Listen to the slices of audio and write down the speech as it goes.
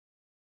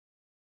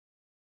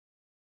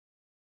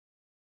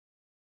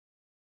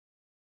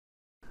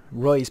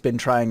Roy's been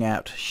trying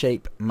out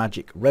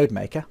ShapeMagic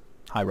RoadMaker.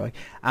 Hi Roy.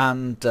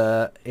 And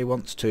he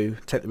wants to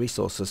take the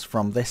resources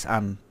from this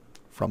and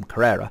from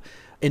Carrara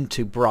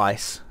into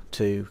Bryce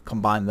to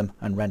combine them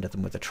and render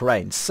them with the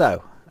terrain.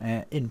 So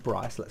in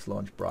Bryce, let's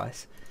launch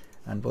Bryce,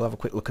 and we'll have a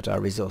quick look at our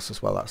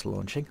resources while that's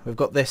launching. We've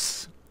got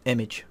this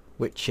image,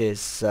 which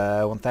is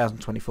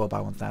 1024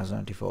 by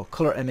 1024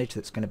 colour image.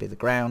 That's going to be the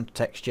ground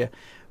texture.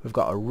 We've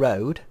got a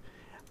road,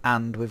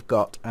 and we've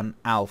got an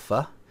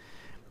alpha.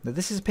 Now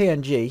this is a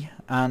PNG,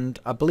 and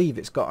I believe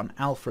it's got an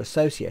alpha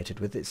associated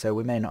with it, so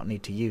we may not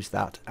need to use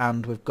that.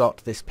 And we've got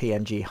this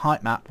PNG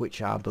height map,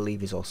 which I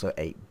believe is also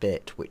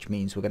 8-bit, which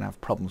means we're going to have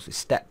problems with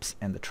steps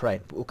in the terrain,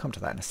 but we'll come to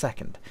that in a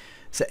second.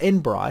 So in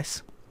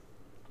Bryce,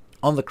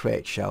 on the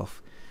create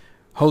shelf,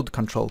 hold the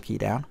control key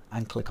down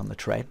and click on the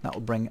terrain. That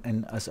will bring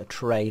in as a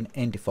terrain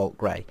in default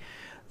grey.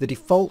 The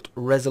default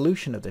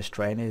resolution of this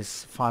terrain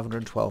is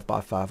 512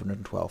 by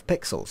 512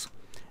 pixels.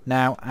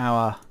 Now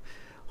our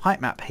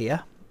height map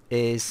here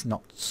is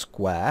not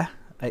square,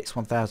 it's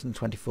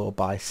 1024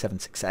 by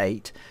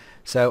 768,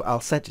 so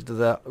I'll set it to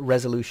the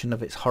resolution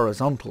of its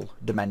horizontal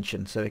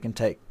dimension so we can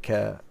take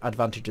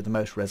advantage of the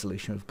most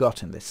resolution we've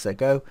got in this. So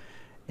go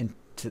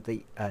into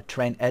the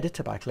terrain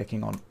editor by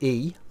clicking on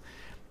E,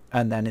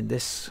 and then in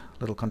this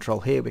little control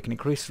here we can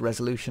increase the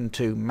resolution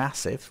to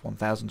massive,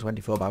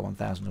 1024 by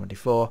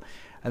 1024,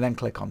 and then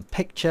click on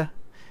picture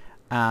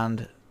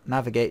and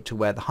navigate to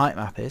where the height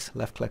map is,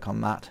 left click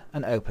on that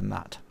and open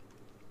that.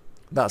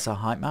 That's our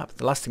height map.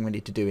 The last thing we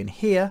need to do in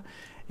here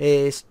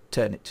is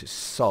turn it to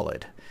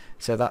solid.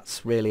 So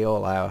that's really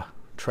all our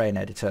terrain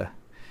editor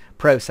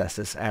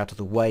processes out of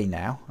the way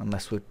now,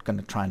 unless we're going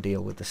to try and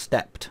deal with the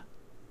stepped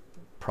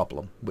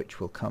problem, which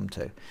we'll come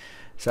to.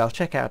 So I'll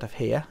check out of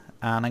here,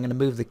 and I'm going to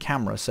move the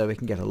camera so we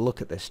can get a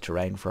look at this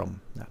terrain from,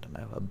 I don't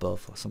know,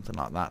 above or something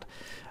like that,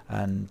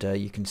 and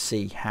you can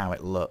see how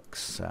it looks.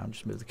 So I'll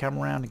just move the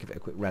camera around and give it a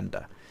quick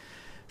render.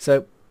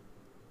 So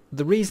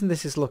the reason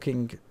this is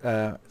looking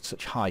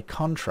such high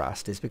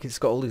contrast is because it's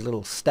got all these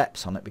little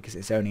steps on it, because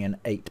it's only an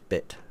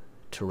 8-bit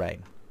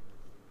terrain.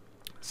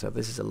 So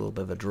this is a little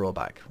bit of a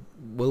drawback.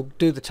 We'll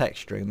do the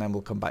texturing and then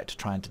we'll come back to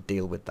trying to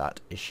deal with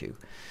that issue.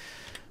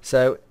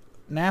 So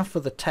now for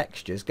the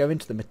textures, go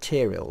into the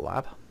material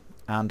lab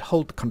and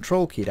hold the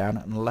control key down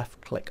and left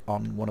click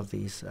on one of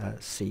these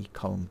C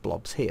column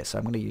blobs here. So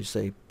I'm going to use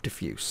the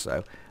diffuse,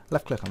 so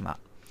left click on that.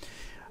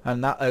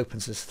 And that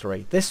opens as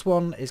 3. This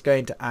one is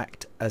going to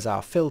act as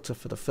our filter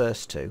for the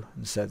first two,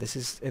 and so this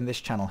is in this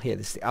channel here,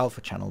 this is the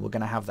alpha channel. We're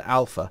going to have the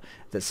alpha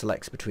that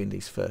selects between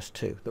these first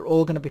two. They're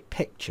all going to be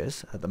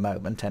pictures at the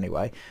moment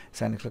anyway,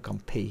 so I'm going to click on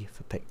P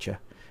for picture,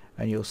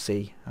 and you'll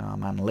see our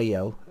man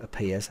Leo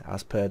appears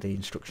as per the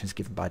instructions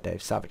given by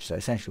Dave Savage. So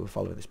essentially we're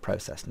following this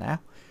process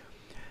now.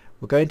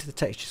 We'll go into the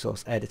texture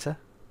source editor,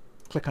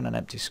 click on an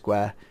empty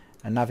square,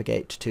 and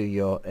navigate to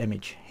your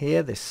image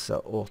here, this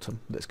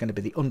autumn, that's going to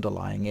be the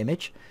underlying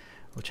image.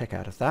 We'll check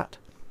out of that.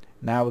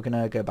 Now we're going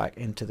to go back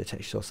into the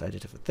texture source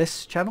editor for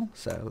this channel,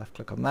 so left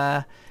click on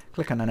there,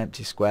 click on an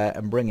empty square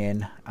and bring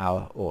in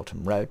our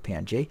autumn road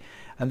PNG,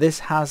 and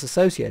this has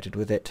associated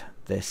with it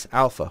this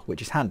alpha,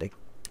 which is handy.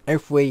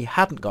 If we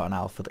hadn't got an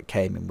alpha that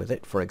came in with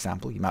it, for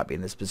example, you might be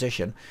in this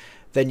position,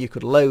 then you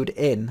could load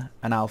in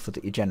an alpha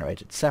that you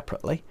generated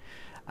separately,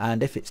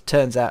 and if it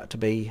turns out to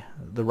be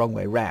the wrong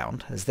way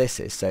round, as this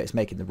is, so it's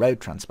making the road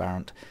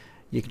transparent,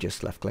 you can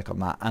just left click on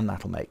that and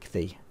that'll make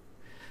the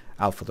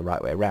alpha the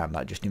right way around.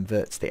 That just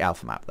inverts the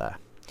alpha map there.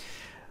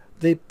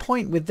 The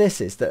point with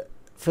this is that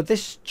for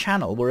this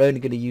channel we're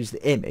only going to use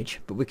the image,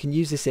 but we can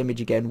use this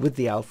image again with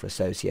the alpha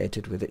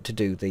associated with it to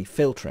do the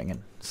filtering.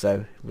 And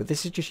so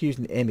this is just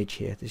using the image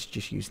here, this is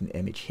just using the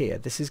image here.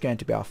 This is going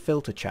to be our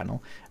filter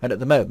channel, and at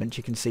the moment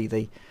you can see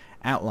the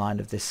outline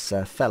of this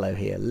fellow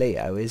here,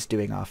 Leo, is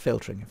doing our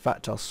filtering. In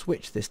fact, I'll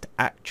switch this to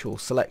actual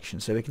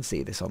selection so we can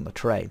see this on the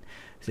terrain,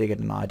 so you get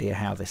an idea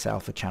how this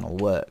alpha channel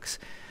works.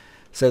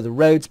 So the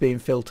road's being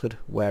filtered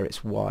where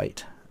it's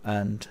white,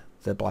 and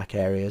the black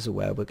areas are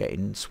where we're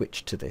getting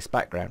switched to this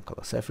background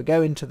colour. So if we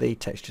go into the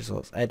texture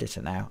source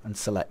editor now and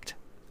select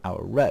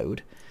our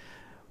road,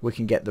 we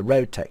can get the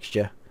road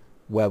texture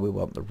where we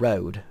want the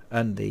road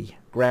and the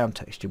ground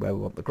texture where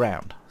we want the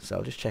ground. So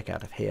I'll just check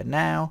out of here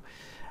now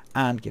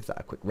and give that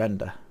a quick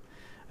render,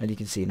 and you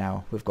can see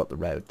now we've got the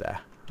road there.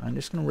 I'm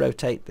just going to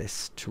rotate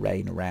this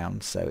terrain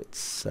around so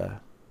it's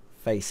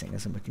facing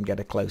us and we can get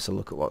a closer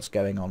look at what's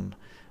going on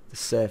the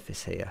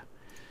surface here.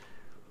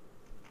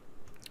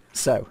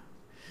 So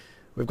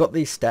we've got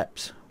these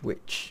steps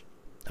which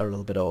are a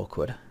little bit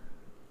awkward,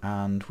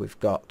 and we've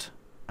got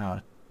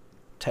our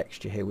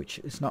texture here which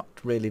is not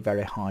really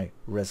very high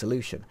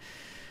resolution,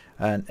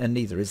 and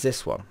neither is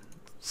this one.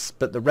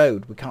 But the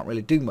road we can't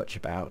really do much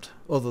about,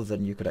 other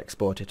than you could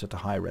export it at a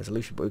higher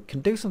resolution, but we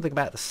can do something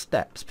about the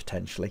steps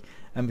potentially,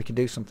 and we can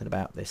do something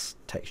about this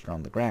texture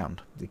on the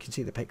ground. You can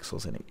see the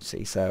pixels in it, you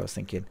see. So I was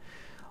thinking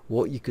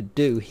what you could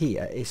do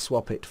here is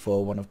swap it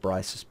for one of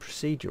Bryce's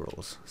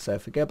procedurals. So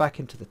if we go back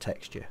into the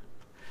texture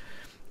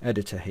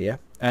editor here,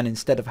 and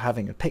instead of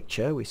having a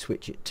picture we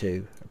switch it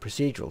to a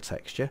procedural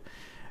texture,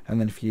 and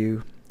then if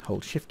you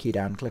hold shift key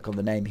down, click on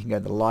the name, you can go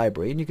in the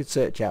library and you could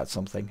search out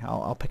something.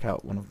 I'll pick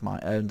out one of my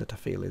own that I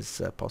feel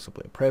is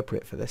possibly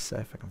appropriate for this, so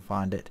if I can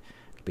find it,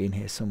 it'll be in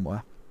here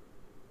somewhere.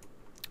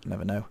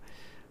 Never know,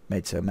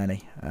 made so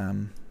many.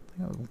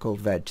 One called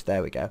veg,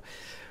 there we go.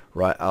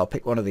 Right, I'll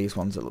pick one of these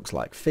ones that looks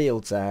like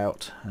fields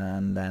out,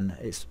 and then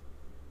it's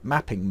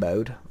mapping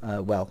mode.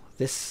 Well,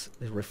 this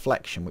is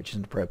reflection, which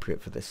isn't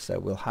appropriate for this, so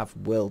we'll have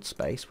world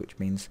space, which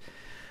means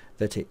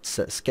that it's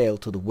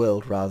scaled to the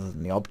world rather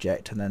than the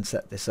object, and then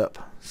set this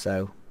up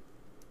so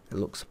it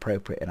looks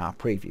appropriate in our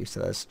preview. So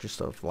there's just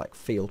sort of like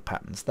field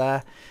patterns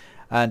there,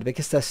 and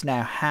because this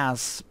now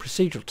has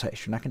procedural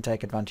texture, I can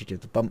take advantage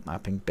of the bump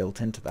mapping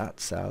built into that,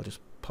 so I'll just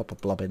pop a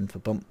blob in for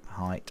bump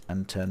height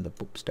and turn the,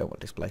 oops, don't want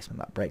displacement,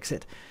 that breaks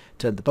it,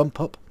 turn the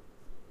bump up,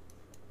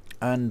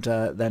 and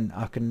then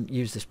I can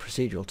use this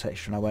procedural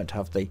texture and I won't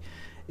have the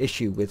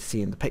issue with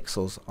seeing the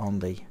pixels on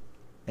the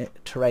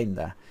terrain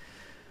there.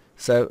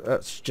 So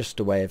that's just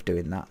a way of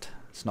doing that.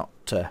 It's not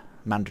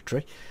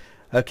mandatory.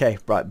 Okay,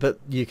 right, but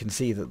you can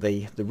see that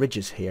the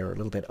ridges here are a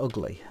little bit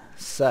ugly.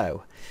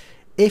 So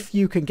if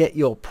you can get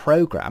your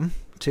program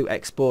to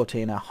export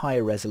in a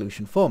higher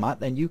resolution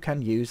format, then you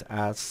can use,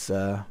 as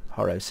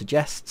Horo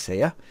suggests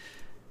here,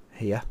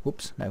 we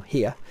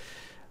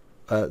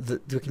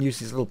can use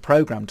this little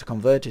program to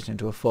convert it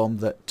into a form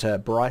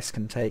that Bryce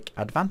can take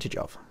advantage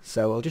of.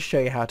 So I'll just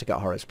show you how to get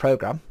Horo's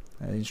program.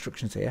 The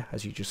instructions here,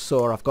 as you just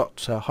saw, I've got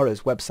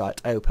Horo's website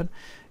open.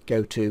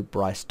 Go to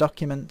Bryce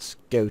Documents,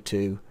 go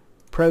to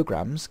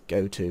Programs,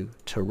 go to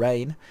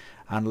Terrain,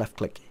 and left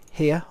click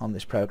here on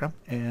this program.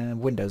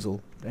 Windows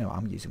will,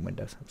 I'm using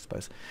Windows, I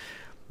suppose.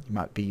 You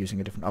might be using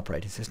a different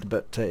operating system,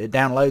 but it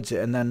downloads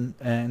it, and then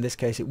in this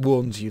case it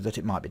warns you that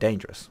it might be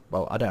dangerous.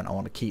 Well, I don't, I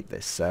want to keep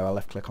this, so I'll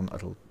left click on the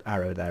little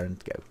arrow there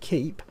and go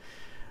keep,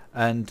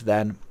 and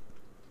then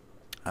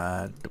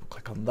double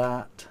click on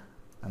that,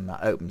 and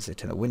that opens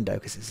it in a window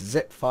because it's a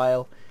zip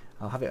file.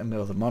 I'll have it on my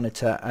other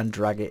monitor and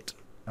drag it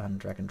and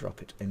drag and drop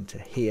it into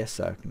here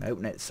so I can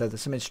open it. So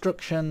there's some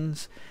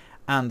instructions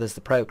and there's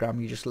the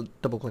program. You just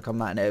double click on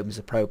that and it opens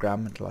the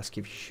program. It'll ask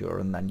you if you're sure,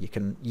 and then you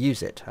can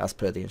use it as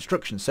per the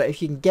instructions. So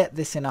if you can get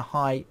this in a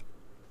high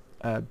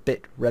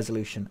bit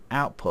resolution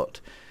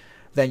output,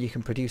 then you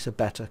can produce a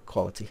better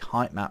quality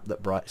height map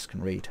that Bryce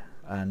can read,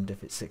 and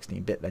if it's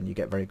 16-bit then you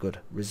get very good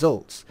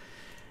results.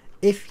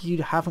 If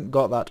you haven't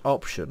got that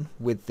option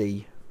with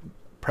the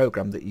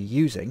program that you're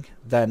using,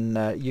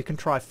 then you can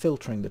try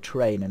filtering the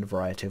terrain in a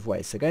variety of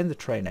ways. So go in the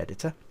terrain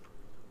editor,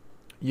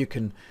 you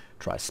can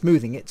try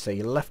smoothing it, so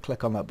you left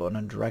click on that button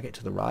and drag it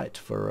to the right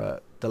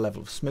for the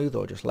level of smooth,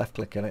 or just left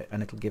click on it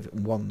and it'll give it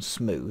one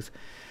smooth.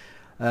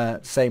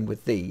 Same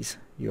with these,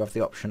 you have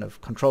the option of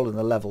controlling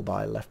the level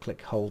by left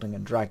click holding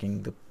and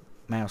dragging the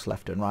mouse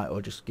left and right,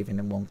 or just giving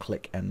them one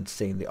click and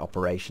seeing the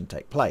operation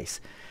take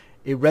place.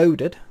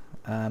 Eroded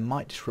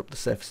might disrupt the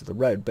surface of the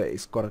road, but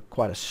it's got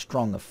quite a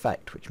strong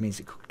effect, which means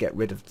it could get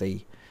rid of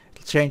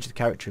it'll change the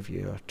character of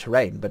your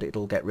terrain, but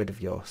it'll get rid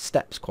of your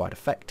steps quite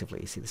effectively.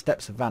 You see the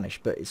steps have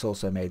vanished, but it's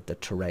also made the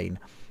terrain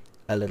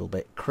a little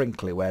bit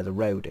crinkly where the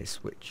road is,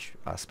 which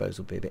I suppose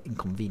will be a bit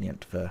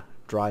inconvenient for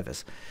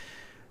drivers.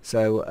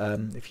 So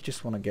if you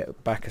just want to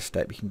get back a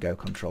step, you can go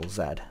Control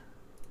Z.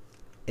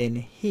 In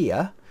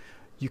here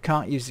you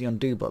can't use the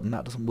undo button,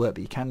 that doesn't work,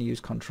 but you can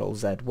use Control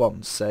Z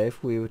once. So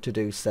if we were to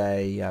do,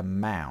 say,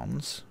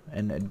 mounds,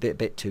 and a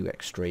bit too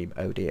extreme,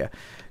 oh dear,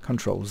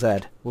 Control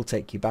Z will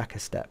take you back a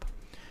step.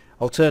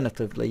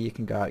 Alternatively, you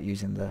can go out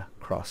using the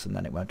cross and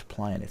then it won't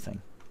apply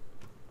anything.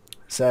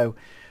 So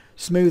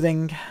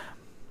smoothing,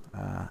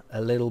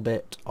 a little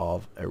bit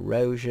of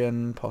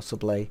erosion,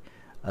 possibly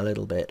a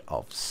little bit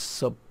of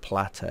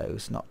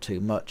sub-plateaus, not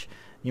too much.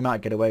 You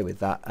might get away with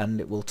that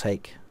and it will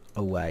take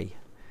away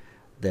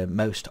the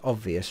most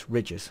obvious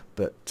ridges,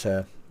 but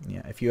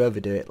yeah, if you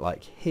overdo it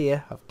like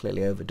here, I've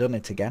clearly overdone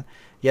it again.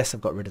 Yes,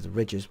 I've got rid of the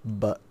ridges,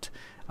 but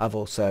I've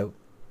also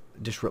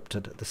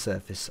disrupted the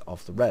surface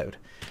of the road.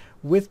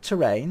 With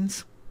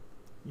terrains,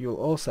 you'll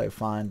also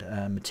find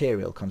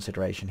material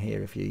consideration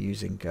here if you're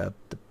using the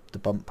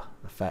bump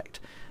effect,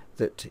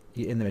 that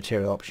in the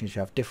material options you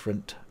have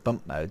different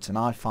bump modes, and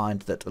I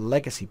find that a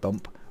legacy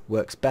bump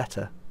works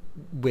better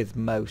with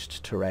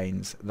most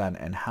terrains than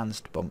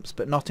enhanced bumps,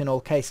 but not in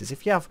all cases.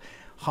 If you have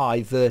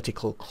high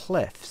vertical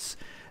cliffs,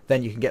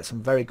 then you can get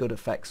some very good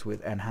effects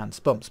with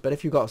enhanced bumps, but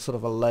if you've got sort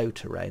of a low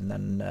terrain,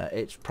 then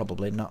it's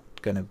probably not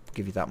going to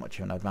give you that much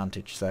of an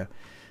advantage. So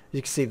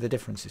you can see the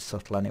difference is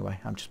subtle anyway.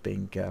 I'm just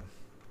being a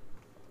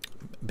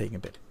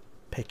bit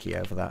picky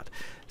over that.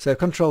 So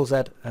Control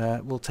Z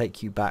will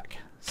take you back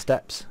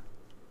steps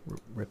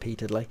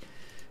repeatedly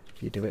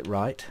if you do it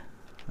right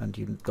and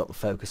you've got the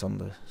focus on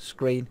the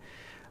screen,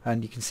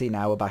 and you can see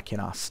now we're back in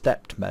our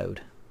stepped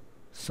mode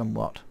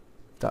somewhat.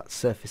 That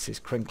surface is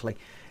crinkly.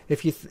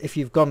 If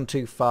you've gone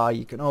too far,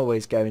 you can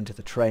always go into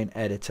the terrain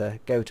editor,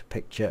 go to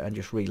picture and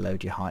just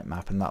reload your height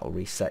map, and that will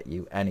reset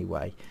you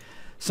anyway.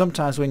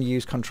 Sometimes when you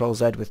use Control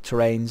Z with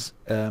terrains,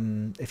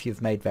 if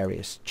you've made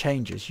various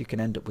changes, you can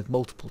end up with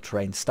multiple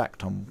terrains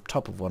stacked on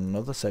top of one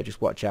another, so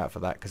just watch out for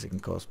that, because it can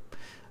cause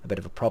a bit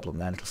of a problem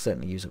then. It'll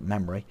certainly use up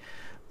memory.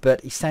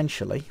 But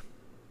essentially,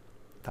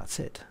 that's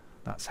it.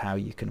 That's how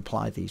you can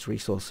apply these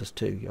resources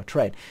to your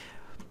terrain.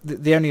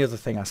 The only other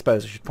thing I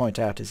suppose I should point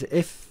out is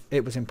if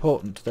it was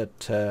important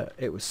that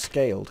it was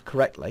scaled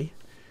correctly,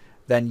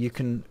 then you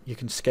can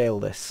scale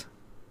this.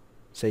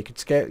 So you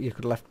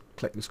could left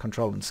click this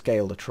control and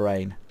scale the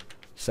terrain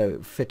so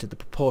it fitted the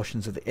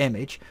proportions of the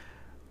image,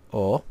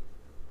 or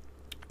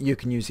you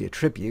can use the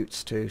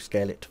attributes to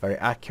scale it very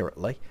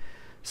accurately.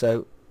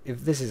 So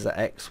if this is at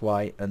X,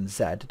 Y and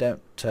Z,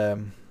 don't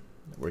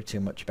worry too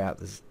much about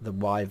the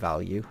Y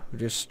value.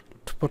 Just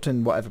put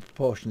in whatever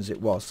proportions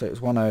it was. So it was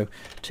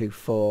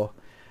 1024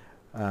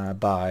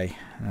 by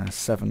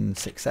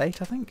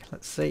 768, I think.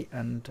 Let's see,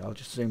 and I'll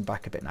just zoom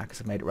back a bit now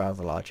because I made it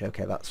rather large.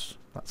 Okay, that's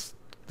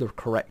the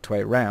correct way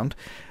around.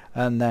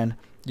 And then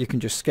you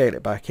can just scale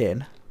it back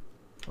in.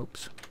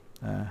 Oops.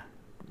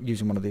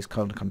 Using one of these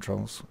corner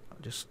controls,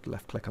 just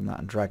left click on that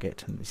and drag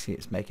it, and you see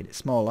it's making it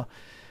smaller.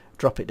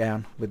 Drop it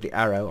down with the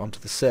arrow onto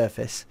the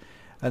surface,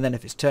 and then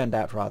if it's turned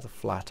out rather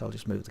flat, I'll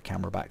just move the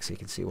camera back so you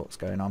can see what's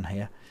going on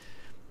here.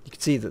 You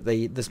can see that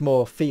there's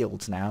more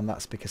fields now, and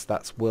that's because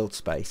that's world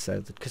space.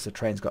 So because the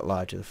terrain's got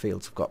larger, the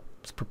fields have got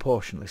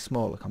proportionally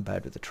smaller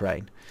compared with the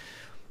terrain.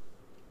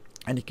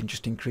 And you can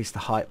just increase the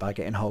height by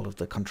getting hold of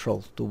the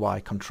Y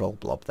control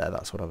blob there.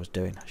 That's what I was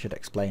doing. I should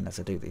explain as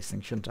I do these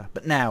things, shouldn't I?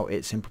 But now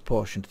it's in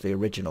proportion to the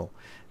original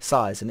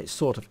size, and it's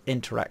sort of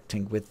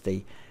interacting with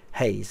the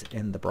haze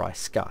in the Bryce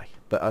sky.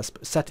 But as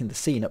setting the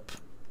scene up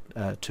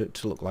to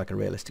look like a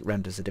realistic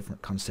render is a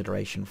different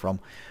consideration from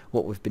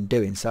what we've been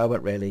doing, so I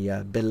won't really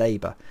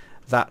belabor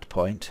that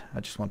point. I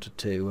just wanted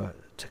to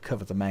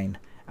cover the main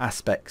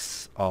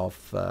aspects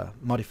of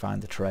modifying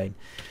the terrain,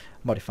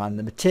 modifying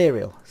the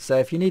material. So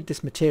if you need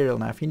this material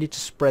now, if you need to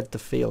spread the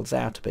fields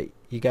out a bit,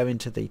 you go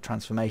into the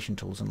transformation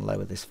tools and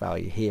lower this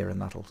value here,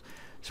 and that'll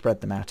spread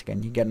them out again.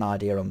 You can get an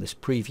idea on this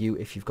preview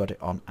if you've got it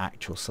on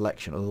actual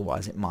selection.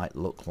 Otherwise it might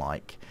look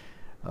like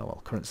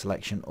current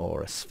selection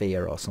or a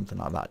sphere or something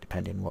like that,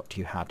 depending on what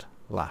you had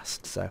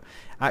last. So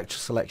actual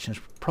selection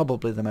is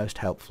probably the most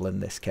helpful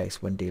in this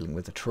case when dealing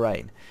with the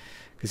terrain,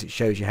 because it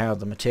shows you how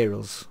the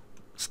materials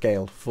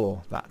scaled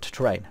for that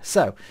terrain.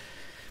 So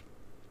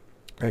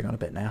going on a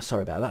bit now,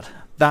 sorry about that.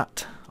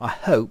 That, I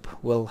hope,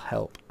 will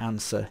help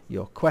answer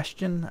your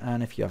question,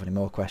 and if you have any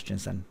more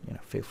questions, then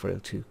feel free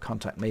to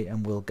contact me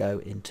and we'll go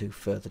into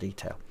further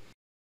detail.